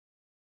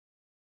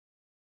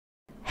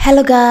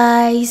Hello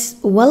guys,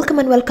 welcome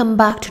and welcome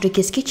back to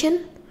Rukias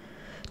kitchen.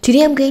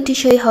 Today I'm going to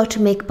show you how to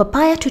make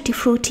papaya tutti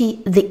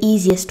frutti the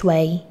easiest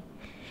way.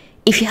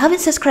 If you haven't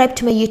subscribed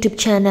to my YouTube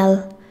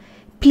channel,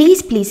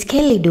 please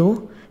kindly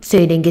do so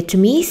you don't get to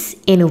miss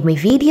any of my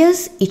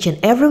videos each and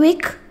every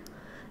week.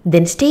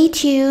 Then stay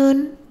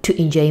tuned to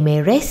enjoy my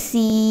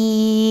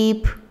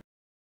recipe.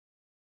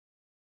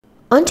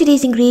 On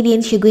today's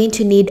ingredients, you're going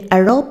to need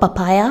a raw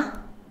papaya,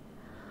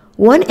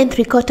 1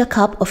 3/4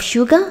 cup of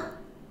sugar,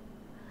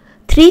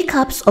 3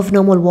 cups of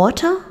normal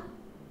water,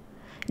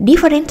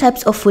 different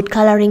types of food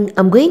coloring.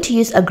 I'm going to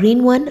use a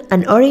green one,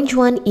 an orange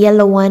one,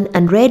 yellow one,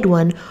 and red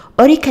one,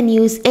 or you can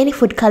use any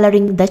food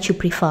coloring that you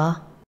prefer.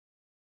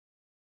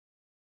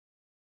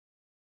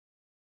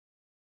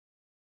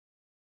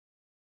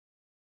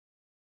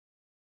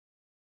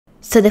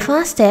 So the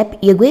first step,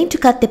 you're going to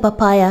cut the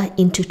papaya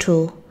into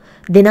 2.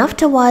 Then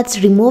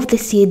afterwards, remove the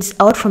seeds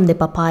out from the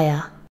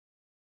papaya.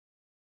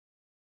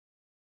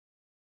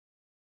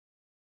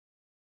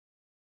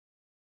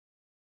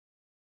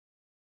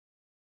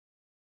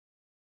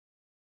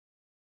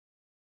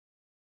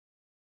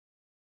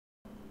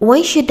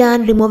 Once you're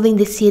done removing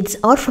the seeds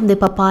out from the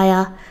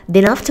papaya,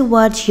 then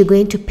afterwards you're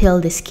going to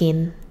peel the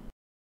skin.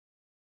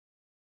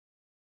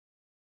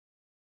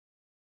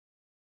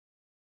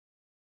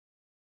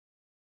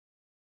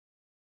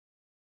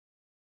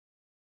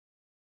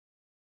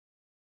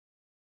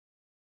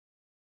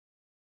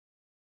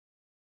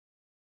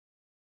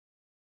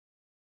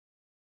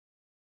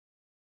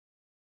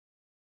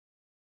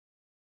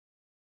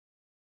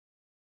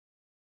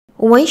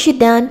 Once you're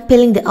done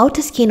peeling the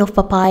outer skin of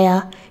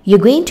papaya, you're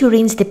going to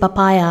rinse the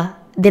papaya.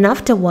 Then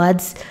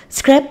afterwards,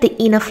 scrape the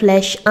inner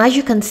flesh as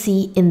you can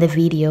see in the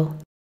video.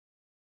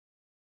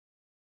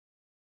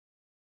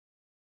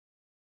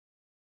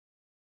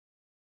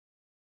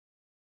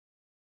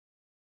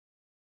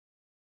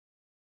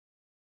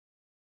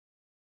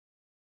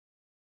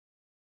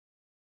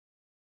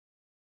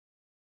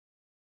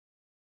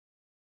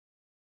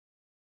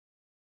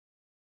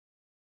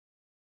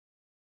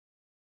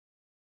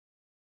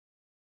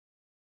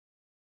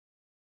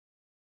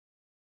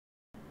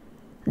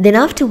 Then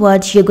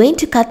afterwards, you're going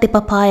to cut the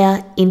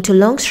papaya into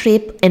long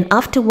strips and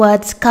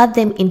afterwards cut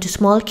them into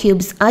small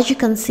cubes as you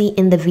can see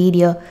in the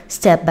video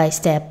step by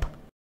step.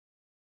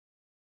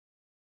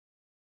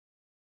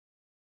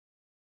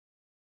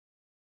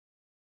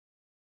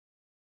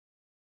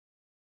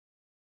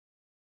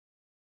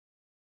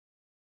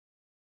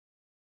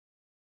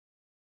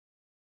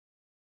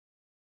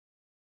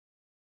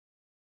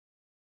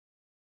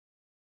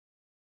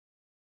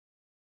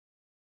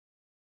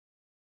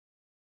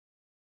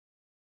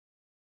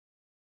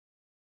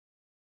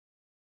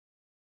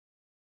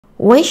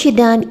 Once you're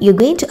done, you're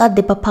going to add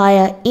the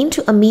papaya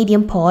into a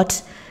medium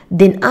pot,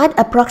 then add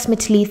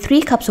approximately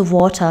 3 cups of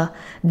water,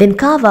 then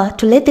cover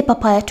to let the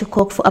papaya to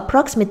cook for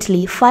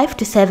approximately 5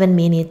 to 7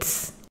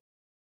 minutes.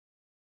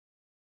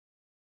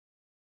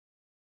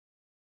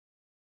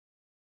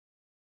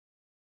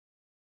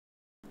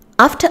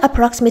 After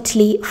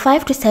approximately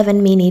 5 to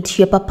 7 minutes,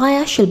 your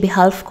papaya should be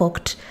half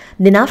cooked.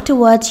 Then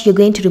afterwards, you're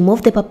going to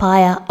remove the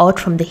papaya out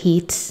from the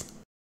heat.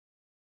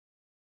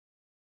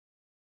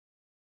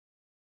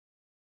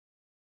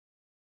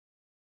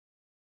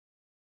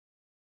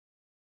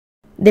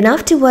 Then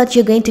afterwards,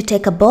 you're going to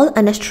take a bowl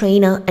and a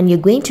strainer and you're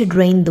going to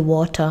drain the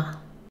water.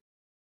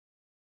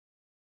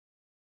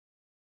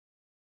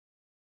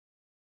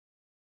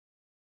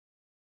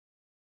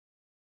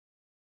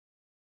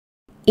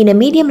 In a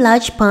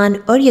medium-large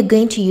pan, or you're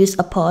going to use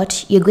a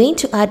pot, you're going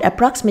to add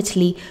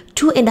approximately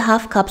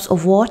 2.5 cups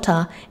of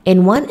water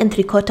and 1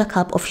 3/4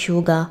 cup of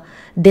sugar.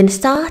 Then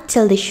stir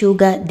till the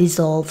sugar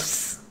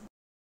dissolves.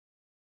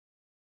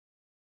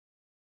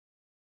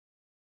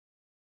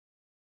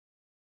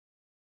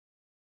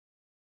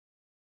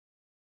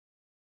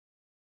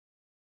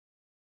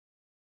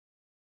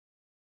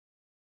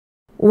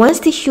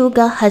 Once the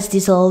sugar has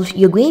dissolved,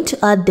 you're going to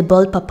add the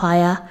boiled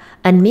papaya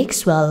and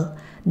mix well.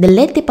 Then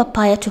let the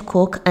papaya to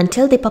cook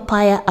until the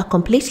papaya are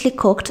completely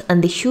cooked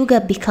and the sugar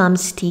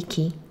becomes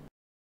sticky.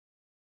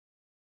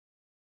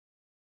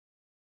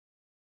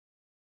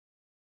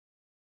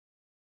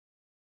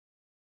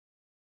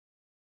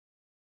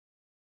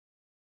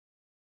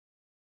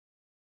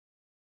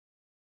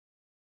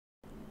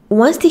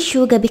 Once the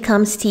sugar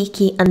becomes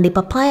sticky and the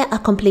papaya are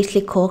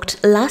completely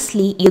cooked,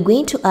 lastly, you're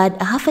going to add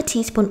a half a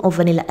teaspoon of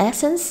vanilla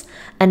essence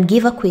and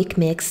give a quick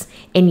mix,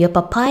 and your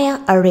papaya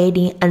are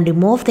ready and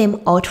remove them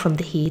out from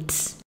the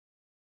heat.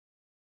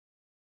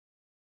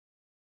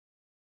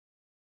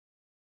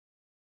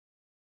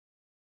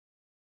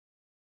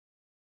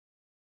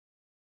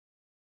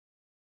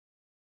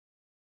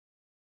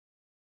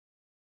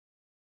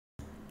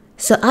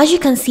 So as you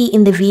can see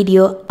in the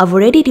video, I've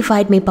already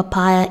divided my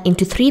papaya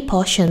into 3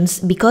 portions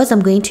because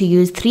I'm going to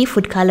use 3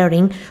 food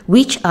coloring,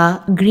 which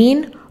are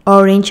green,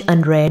 orange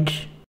and red.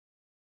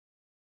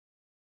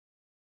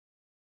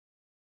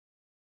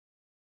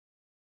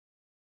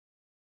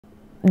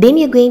 Then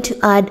you're going to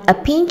add a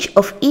pinch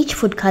of each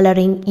food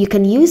coloring. You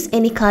can use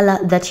any color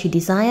that you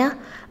desire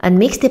and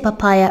mix the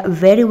papaya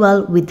very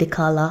well with the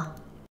color.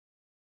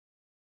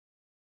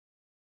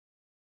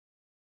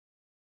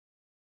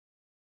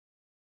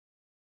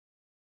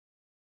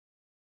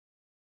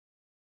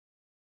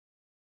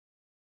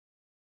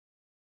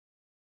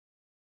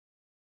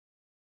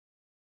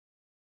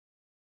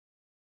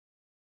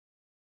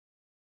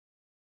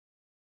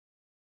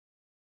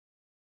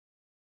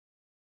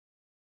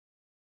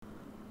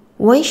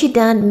 Once you're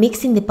done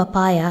mixing the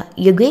papaya,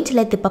 you're going to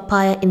let the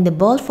papaya in the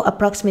bowl for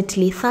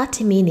approximately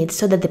 30 minutes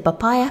so that the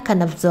papaya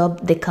can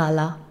absorb the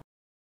color.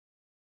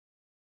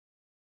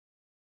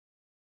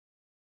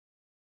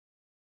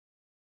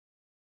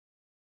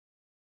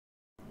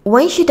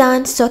 Once you're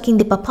done soaking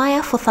the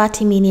papaya for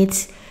 30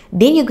 minutes,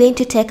 then you're going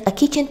to take a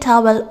kitchen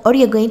towel or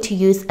you're going to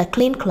use a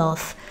clean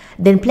cloth.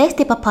 Then place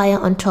the papaya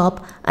on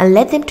top and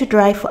let them to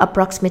dry for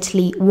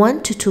approximately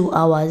 1 to 2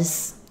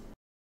 hours.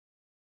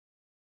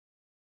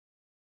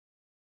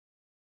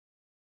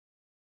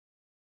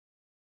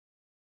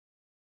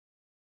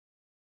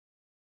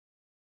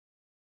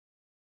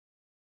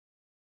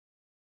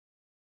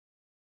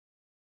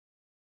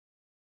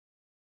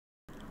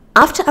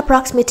 After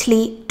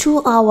approximately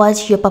 2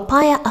 hours, your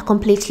papaya are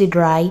completely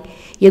dry.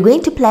 You're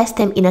going to place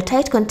them in a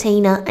tight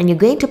container and you're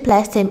going to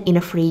place them in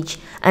a fridge,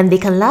 and they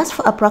can last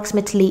for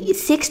approximately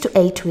 6 to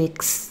 8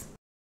 weeks.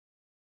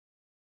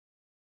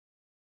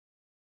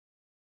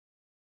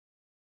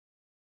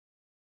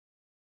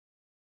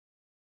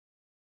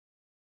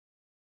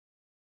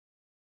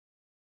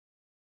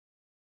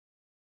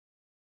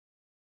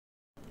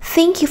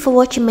 Thank you for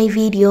watching my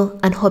video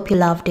and hope you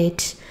loved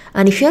it.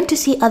 And if you want to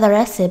see other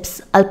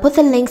recipes, I'll put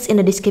the links in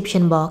the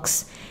description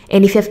box.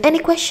 And if you have any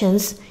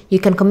questions, you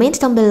can comment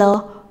down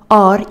below,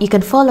 or you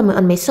can follow me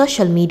on my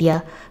social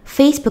media,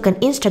 Facebook and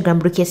Instagram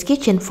Rukias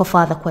Kitchen, for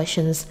further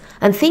questions.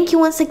 And thank you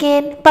once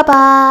again. Bye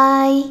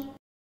bye.